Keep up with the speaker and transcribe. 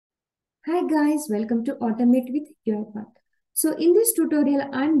Hi guys, welcome to Automate with UiPath. So in this tutorial,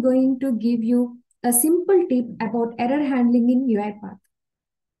 I'm going to give you a simple tip about error handling in UiPath.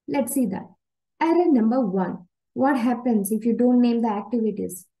 Let's see that. Error number 1. What happens if you don't name the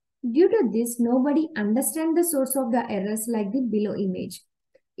activities? Due to this, nobody understands the source of the errors like the below image.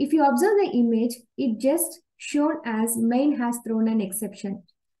 If you observe the image, it just shown as main has thrown an exception.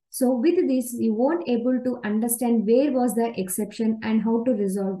 So with this, you won't able to understand where was the exception and how to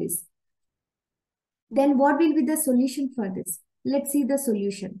resolve this. Then what will be the solution for this? Let's see the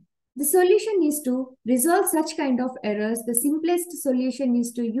solution. The solution is to resolve such kind of errors. The simplest solution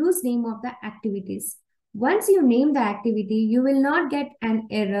is to use name of the activities. Once you name the activity, you will not get an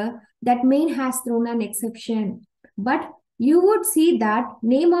error that main has thrown an exception. But you would see that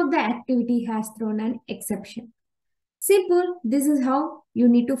name of the activity has thrown an exception. Simple. This is how you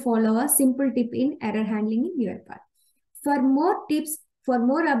need to follow a simple tip in error handling in UiPath. For more tips, for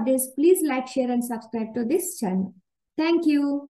more updates, please like, share and subscribe to this channel. Thank you.